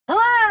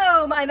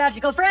my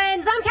magical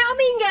friends, I'm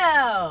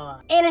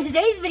Cowmingo! And in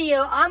today's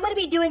video, I'm gonna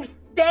be doing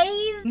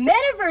Fey's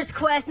MetaVerse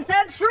quest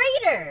instead of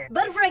Traitor!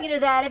 But before I get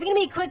into that, if you're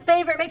gonna be a quick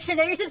favor, make sure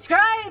that you're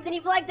subscribed, and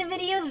if you liked the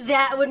video,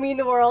 that would mean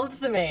the world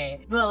to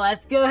me. But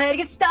let's go ahead and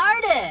get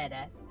started!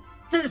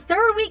 So the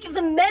third week of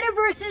the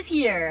MetaVerse is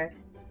here,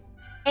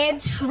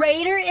 and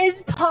Traitor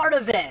is part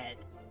of it.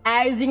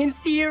 As you can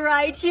see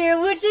right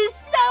here, which is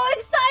so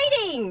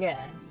exciting!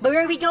 But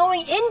we're gonna be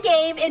going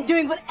in-game and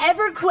doing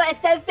whatever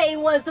quest that Fey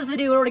wants us to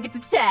do in order to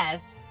get the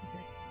chest.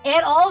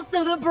 And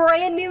also the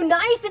brand new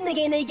knife in the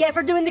game that you get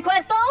for doing the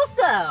quest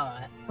also.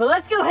 But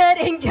let's go ahead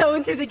and go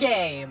into the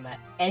game.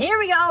 And here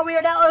we go, we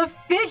are now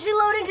officially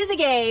loaded into the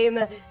game.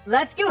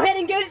 Let's go ahead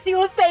and go see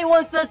what Fey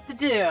wants us to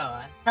do.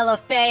 Hello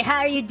Fey, how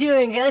are you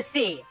doing? Let's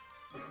see.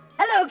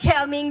 Hello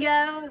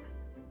Cowmingo.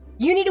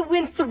 You need to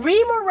win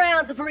 3 more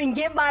rounds before we can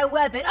get my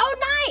weapon.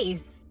 Oh,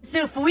 nice!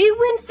 So if we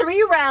win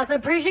 3 rounds,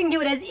 I'm pretty sure you can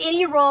do it as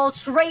any role,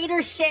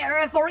 Traitor,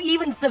 Sheriff, or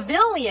even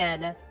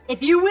Civilian.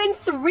 If you win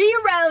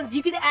 3 rounds,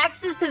 you get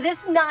access to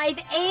this knife,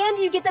 and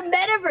you get the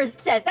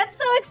MetaVerse test. That's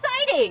so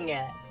exciting!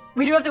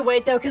 We do have to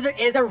wait, though, because there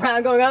is a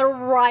round going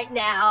on right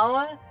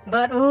now.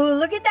 But, ooh,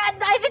 look at that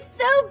knife! It's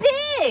so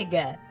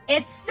big!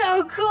 It's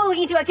so cool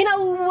looking, too. I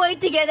cannot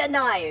wait to get that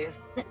knife.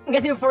 I'm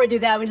guessing before we do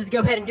that, we just go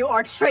ahead and do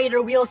our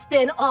Traitor wheel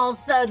spin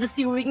also to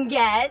see what we can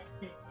get.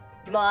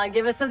 Come on,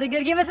 give us something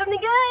good, give us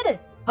something good!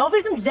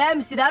 Hopefully some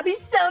gems, too. That'd be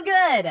so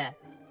good.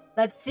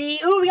 Let's see.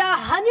 Ooh, we got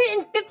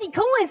 150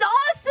 coins.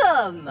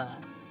 Awesome. All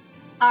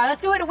right,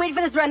 let's go ahead and wait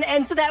for this round to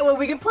end so that way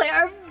we can play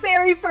our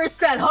very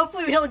first round.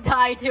 Hopefully we don't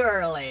die too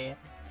early,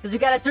 because we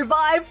gotta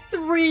survive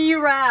 3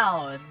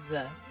 rounds.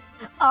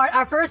 All right,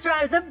 our first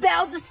round is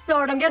about to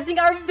start. I'm guessing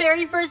our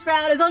very first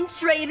round is on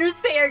Traitor's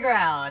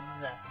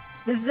Fairgrounds.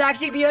 This is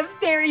actually gonna be a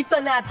very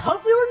fun map.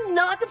 Hopefully we're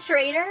not the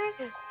Traitor.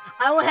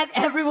 I want to have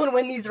everyone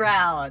win these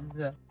rounds.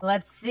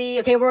 Let's see.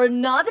 Okay, we're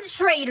not the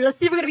Traitor. Let's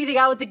see if we're going to be the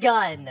guy with the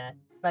gun.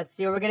 Let's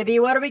see what we're going to be.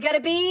 What are we going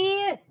to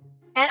be?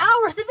 And oh,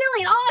 we're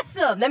Civilian.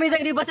 Awesome. That means I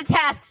can do a bunch of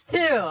tasks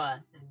too.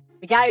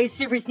 We got to be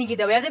super sneaky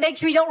though. We have to make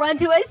sure we don't run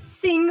into a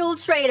single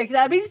Traitor because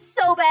that would be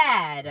so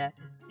bad.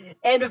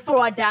 And before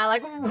I die,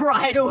 like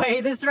right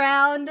away this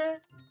round. Oh,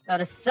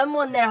 there's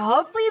someone there.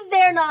 Hopefully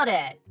they're not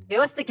it. Okay,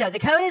 what's the code? The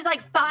code is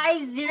like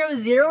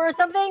 500 or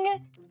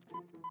something.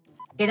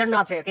 Okay, they're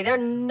not Traitor. Okay, they're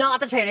not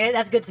the Traitor.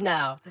 That's good to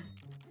know.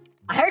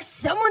 I heard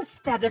someone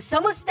stabbed. There's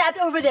someone stabbed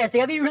over there, so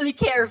you gotta be really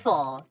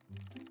careful.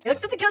 It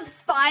looks like the code's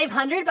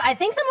 500, but I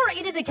think someone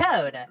already did the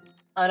code.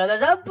 Oh no,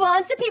 there's a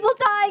bunch of people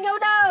dying.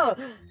 Oh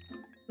no!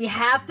 We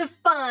have to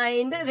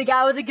find the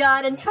guy with the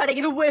gun and try to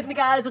get away from the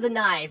guys with the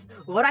knife.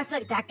 What I feel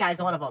like that guy's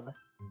one of them.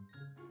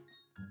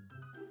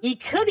 He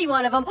could be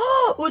one of them.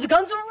 Oh, the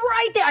gun's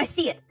right there. I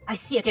see it. I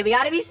see it. Okay, we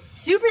gotta be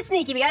super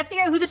sneaky. We gotta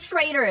figure out who the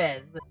Traitor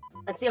is.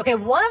 Let's see. Okay,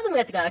 one of them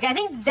got the gun. Okay, I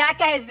think that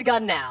guy has the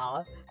gun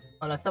now.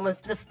 Oh no,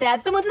 someone's just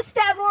stabbed. Someone just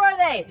stabbed. Where are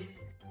they?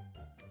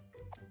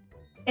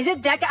 Is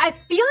it that guy? I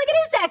feel like it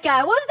is that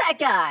guy. What is that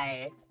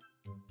guy?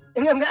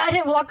 I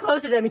didn't walk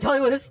closer to him. He totally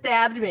would have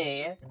stabbed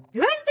me. Who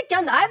has the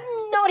gun? I have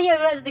no idea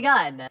who has the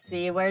gun. Let's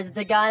see, where's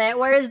the gun at?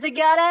 Where's the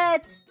gun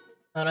at?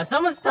 Oh no,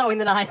 someone's throwing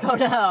the knife. Oh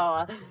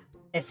no.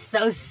 It's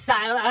so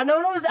silent. I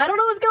don't know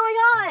what's going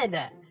on.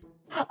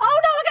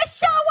 Oh no, I got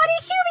shot. What did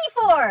you shoot me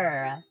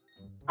for?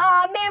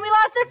 Aw, man, we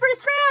lost our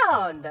first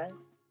round!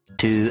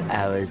 2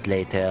 hours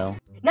later.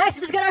 Nice,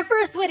 we just got our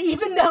first win,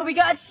 even though we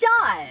got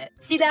shot!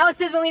 See, now it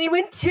says we only need to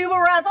win 2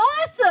 more rounds.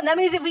 Awesome! That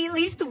means if we at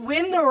least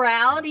win the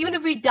round, even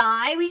if we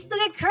die, we still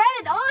get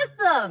credit.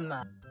 Awesome!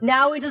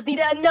 Now we just need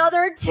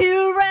another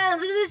 2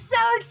 rounds. This is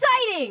so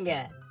exciting!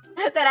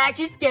 That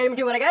actually scared me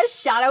too when I got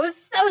shot. It was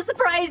so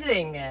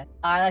surprising! Alright,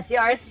 let's see.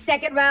 Our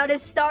second round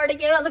is starting.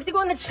 It looks like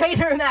we're on the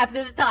Traitor map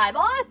this time.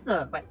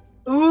 Awesome!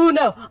 Ooh,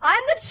 no.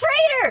 I'm the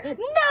Traitor!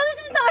 No,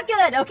 this is not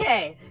good!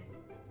 Okay.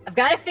 I've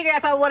got to figure out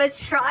if I want to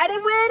try to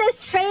win as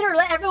Traitor or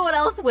let everyone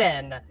else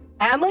win.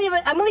 I'm gonna leave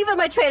it with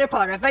my Traitor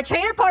partner. If my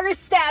Traitor partner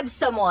stabs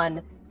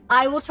someone,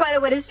 I will try to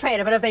win as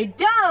Traitor. But if they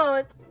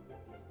don't...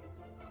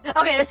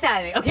 Okay, they're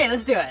stabbing me. Okay,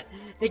 let's do it.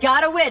 We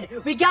gotta win.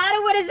 We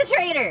gotta win as the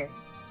Traitor.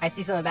 I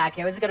see someone back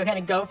here. We're just gonna kind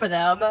of go for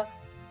them. Oh,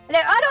 no,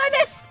 I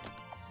missed!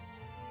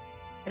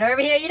 Get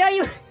over here. You know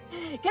you...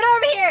 Get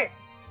over here!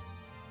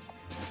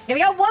 Okay, we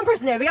got 1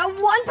 person there. We got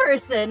 1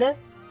 person.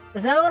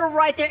 There's another one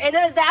right there, and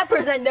there's that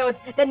person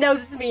that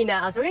knows it's me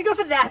now. So we're gonna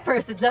go for that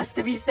person just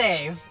to be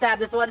safe. Stab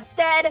this one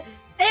instead.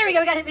 There we go.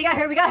 We got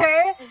her. We got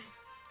her.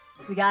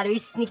 We gotta be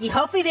sneaky.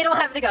 Hopefully they don't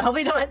have the gun.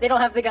 Hopefully they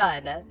don't have the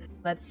gun.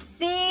 Let's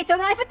see. Throw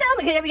the knife at them.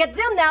 Okay, we got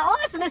them now.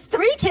 Awesome. That's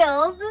 3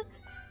 kills.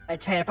 My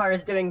Traitor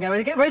partner's doing good.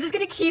 We're just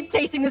gonna keep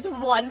chasing this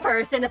 1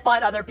 person to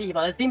find other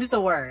people. It seems to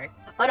work.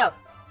 Oh no.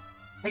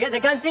 The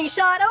gun's being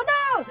shot.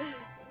 Oh no.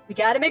 We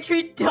gotta make sure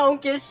we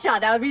don't get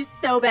shot. That would be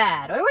so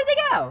bad. Where'd they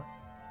go?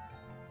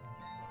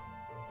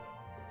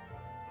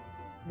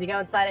 Did they go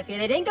inside of here?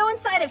 They didn't go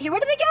inside of here. Where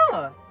did they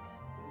go?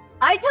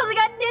 I totally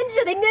got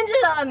ninja. They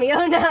ninja'd on me.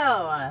 Oh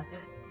no.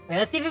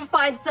 Let's see if we can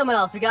find someone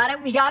else. We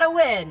gotta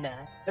win.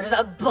 There's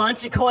a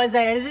bunch of coins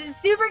there. This is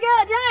super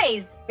good.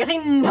 Nice.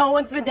 Guessing no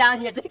one's been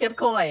down here to pick up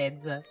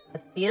coins.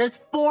 Let's see. There's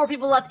 4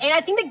 people left. And I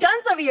think the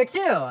gun's over here,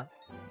 too.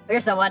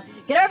 Here's someone.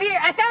 Get over here.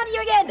 I found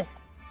you again.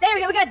 There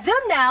we go. We got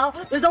them now.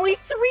 There's only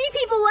 3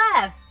 people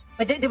left.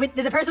 But did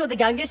the person with the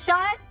gun get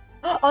shot?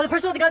 Oh, the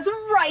person with the gun's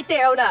right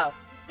there. Oh, no.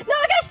 No,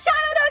 I got shot.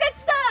 Oh, no, I got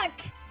stuck.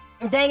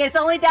 Dang it. It's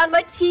only down to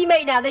my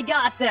teammate now. They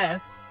got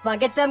this. Come on,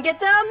 get them, get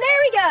them.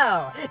 There we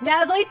go.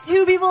 Now there's only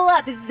 2 people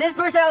left. It's this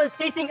person I was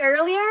chasing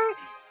earlier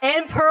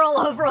and Pearl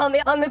over on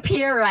the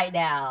pier right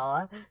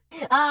now.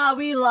 Ah,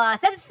 we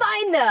lost. That's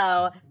fine,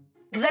 though.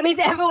 Because that means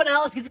everyone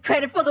else gets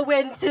credit for the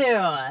win,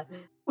 too.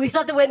 We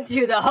still have to win,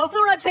 too, though. Hopefully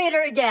we're not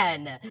Traitor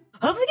again.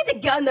 Hopefully we get the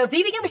gun, though. If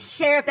he becomes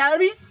Sheriff, that would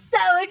be so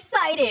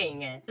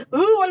exciting. Ooh,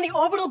 we're on the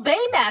Orbital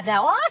Bay map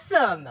now.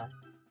 Awesome.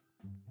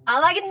 I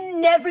like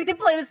never to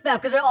play this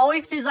map because I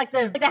always choose like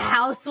the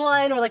house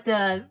one or like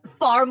the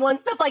farm one,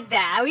 stuff like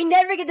that. We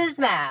never get this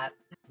map.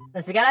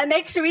 So we gotta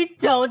make sure we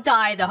don't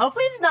die though.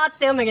 Hopefully it's not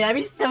them again.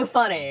 That'd be so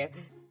funny.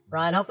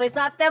 Run, hopefully it's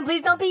not them.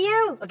 Please don't be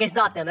you. Okay, it's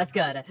not them. That's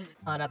good.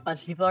 Oh, no, a bunch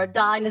of people are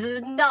dying. This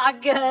is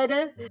not good.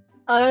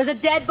 Oh, there's a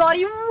dead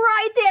body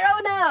right there.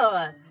 Oh,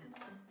 no.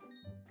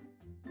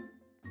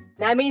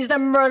 That means the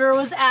murderer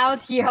was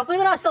out here. Hopefully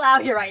they're not still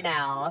out here right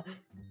now.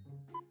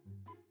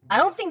 I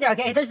don't think they're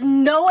okay. There's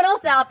no one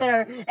else out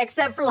there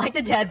except for, like,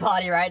 the dead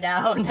body right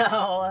now. Oh,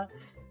 no.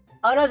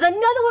 Oh, no, there's another one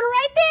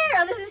right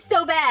there. Oh, this is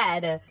so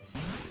bad.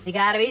 We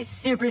gotta be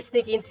super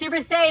sneaky and super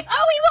safe.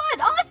 Oh, we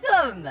won.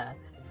 Awesome.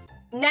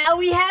 Now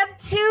we have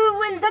 2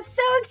 wins. That's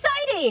so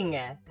exciting.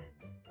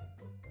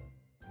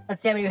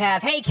 Let's see how many we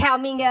have. Hey,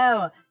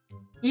 Cowmingo.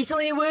 You still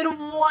need to win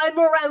 1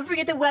 more round before we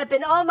get the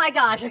weapon. Oh, my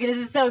gosh. Okay, this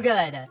is so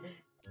good.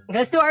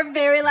 Let's do our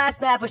very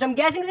last map, which I'm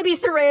guessing is going to be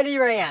Serenity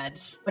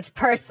Ranch. Which,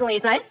 personally,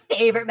 is my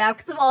favorite map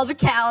because of all the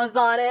cows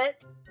on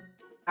it.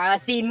 Alright,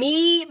 let's see.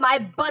 Me, my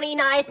bunny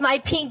knife, my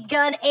pink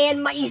gun,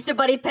 and my Easter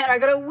Bunny pet are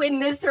going to win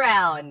this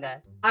round.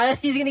 Alright,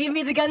 let's see. He's going to give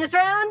me the gun this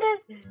round.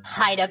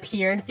 Hide up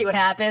here and see what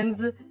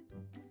happens.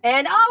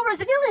 And, oh, we're a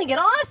civilian again.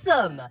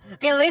 Awesome.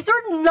 Okay, at least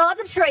we're not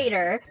the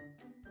traitor.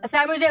 So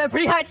that means we have a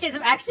pretty high chance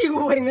of actually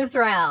winning this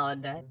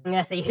round.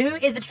 Let's see. Who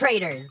is the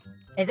traitors?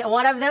 Is it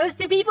one of those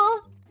 2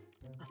 people?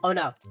 Oh,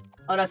 no.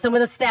 Oh, no,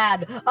 someone was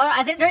stabbed. Oh,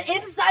 I think they're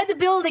inside the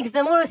building.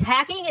 Someone was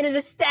hacking, and then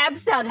a stab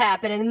sound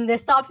happened, and then they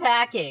stopped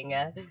hacking.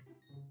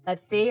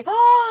 Let's see.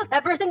 Oh,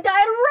 that person died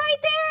right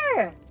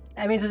there.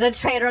 That means there's a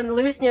traitor on the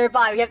loose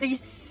nearby. We have to be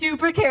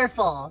super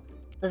careful.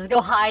 Let's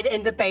go hide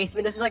in the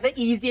basement. This is, like, the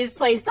easiest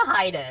place to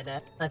hide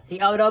in. Let's see.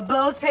 Oh, no,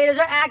 both traitors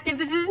are active.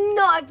 This is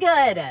not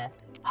good.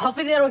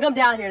 Hopefully they don't come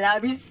down here.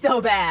 That would be so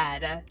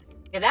bad.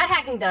 Okay, that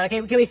hacking done. Okay,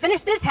 can we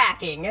finish this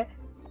hacking? And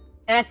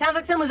it sounds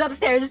like someone's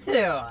upstairs,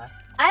 too.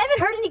 I haven't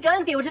heard any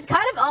guns yet, which is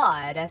kind of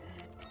odd.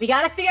 We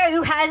gotta figure out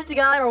who has the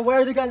gun or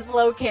where the gun's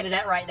located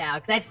at right now.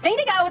 Because I think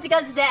the guy with the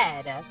gun's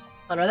dead.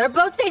 Oh no, they're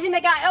both chasing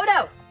the guy. Oh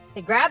no!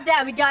 They grabbed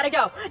that, we gotta go.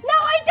 No,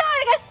 I died!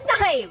 I got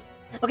sniped!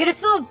 Okay, there's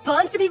still a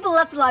bunch of people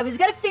left alive. We just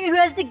gotta figure who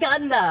has the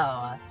gun,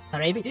 though.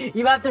 Maybe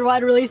you have to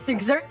run really soon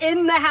because they're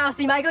in the house.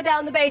 They might go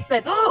down the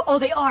basement. Oh,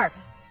 they are.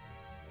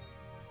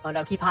 Oh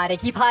no, keep hiding,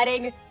 keep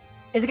hiding.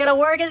 Is it gonna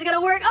work? Is it gonna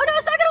work? Oh no,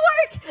 it's not gonna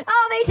work!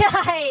 Oh, they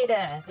died!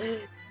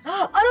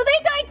 Oh no, they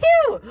died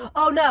too!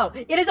 Oh no,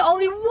 it is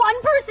only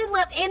 1 person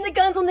left and the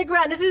gun's on the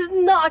ground. This is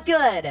not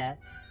good.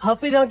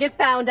 Hopefully they don't get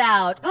found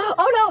out. Oh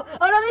no,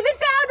 they've been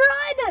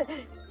found,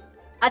 run!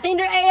 I think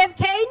they're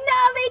AFK.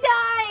 No, they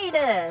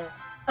died!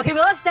 Okay, we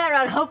lost that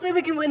round. Hopefully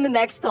we can win the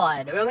next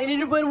one. We only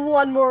need to win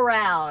 1 more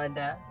round.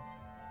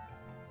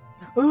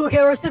 Ooh, okay,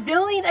 we're a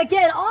civilian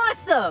again.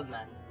 Awesome!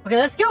 Okay,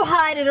 let's go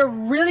hide in a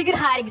really good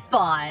hiding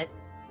spot.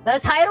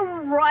 Let's hide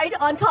right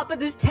on top of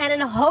this tent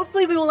and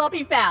hopefully we will not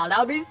be found. That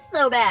would be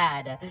so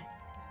bad.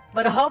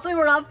 But hopefully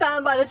we're not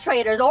found by the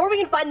traitors, or we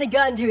can find the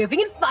gun too. If we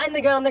can find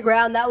the gun on the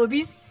ground, that would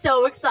be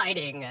so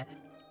exciting.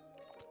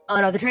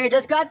 Oh no, the traitor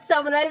just got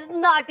someone. That is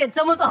not good.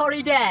 Someone's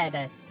already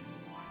dead.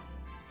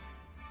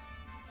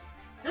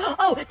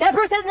 Oh, that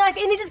person has a knife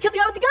and they just killed the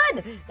guy with the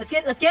gun. Let's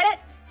get it.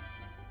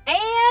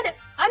 And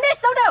I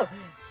missed. Oh no.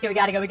 Okay, we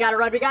gotta go. We gotta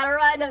run.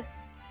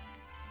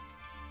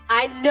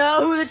 I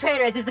know who the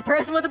traitor is. It's the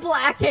person with the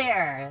black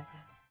hair.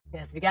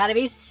 Yes, we gotta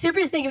be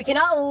super sneaky. We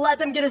cannot let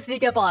them get a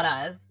sneak up on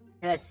us.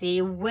 Let's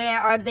see, where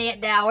are they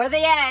at now? Where are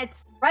they at?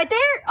 Right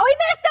there? Oh, he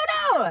missed!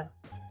 Oh no!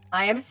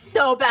 I am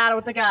so bad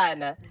with the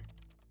gun.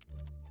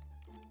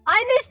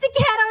 I missed the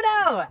cat! Oh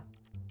no!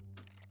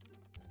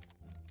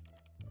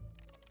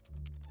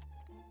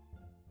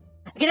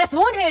 Okay, that's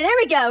one traitor. There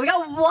we go. We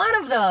got 1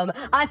 of them.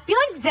 I feel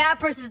like that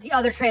person's the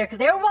other traitor because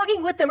they were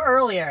walking with them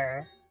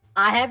earlier.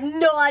 I have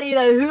no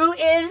idea who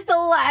is the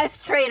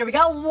last traitor. We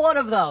got 1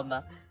 of them.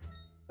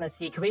 Let's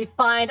see, can we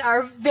find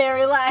our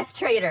very last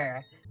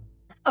traitor?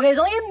 Okay, there's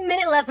only a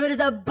minute left, but there's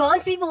a bunch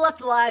of people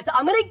left alive, so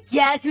I'm gonna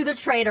guess who the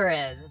traitor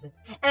is. And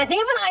I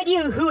think I have an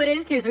idea who it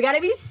is too, so we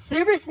gotta be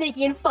super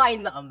sneaky and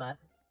find them.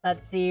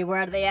 Let's see,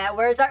 where are they at?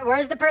 Where's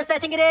the person I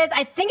think it is?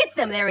 I think it's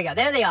them. There we go.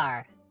 There they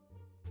are.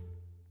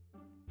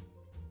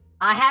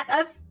 I have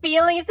a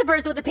feeling it's the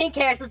person with the pink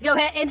hair, so let's go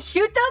ahead and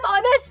shoot them. Oh,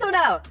 I missed. Oh,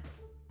 no.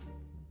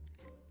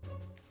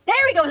 There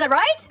we go. Was that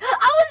right?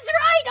 I was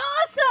right.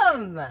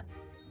 Awesome.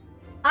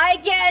 I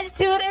guessed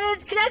who it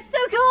is, because that's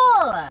so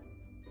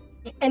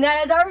cool. And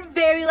that is our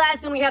very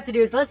last one we have to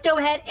do. So let's go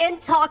ahead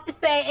and talk to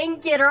Fey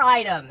and get her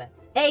item.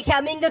 Hey,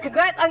 Cowmingo,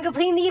 congrats on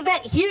completing the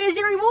event. Here is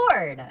your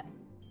reward.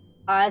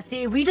 Alright, let's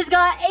see. We just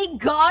got a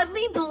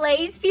godly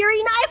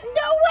Blazefury knife.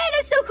 No way,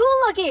 that's so cool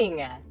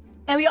looking.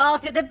 And we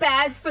also get the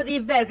badge for the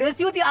event. Let's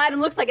see what the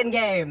item looks like in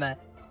game.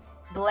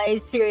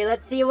 Blazefury,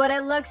 let's see what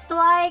it looks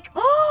like.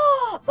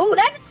 Oh,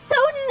 that's so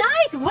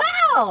nice.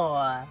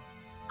 Wow.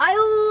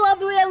 I love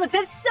the way that looks.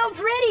 That's so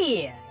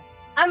pretty.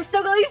 I'm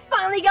so glad we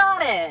finally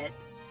got it.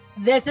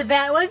 This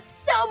event was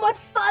so much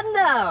fun,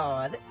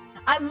 though.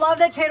 I love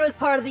that Traitor was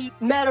part of the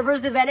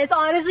MetaVerse event. It's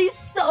honestly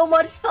so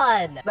much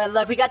fun. But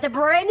look, we got the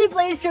brand new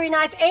Blazefury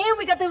knife, and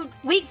we got the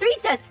week 3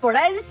 test for it.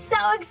 That is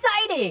so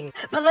exciting.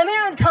 But let me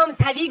know in the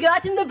comments, have you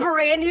gotten the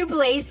brand new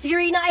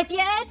Blazefury knife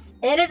yet?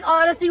 It is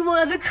honestly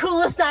one of the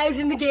coolest knives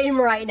in the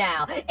game right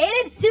now. And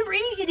it's super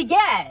easy to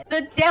get.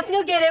 So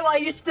definitely get it while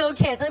you still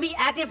can. It's going to be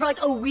active for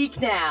like a week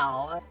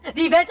now.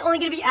 The event's only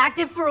going to be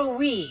active for a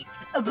week.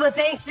 But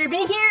thanks for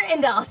being here,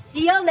 and I'll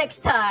see y'all next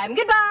time.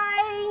 Goodbye!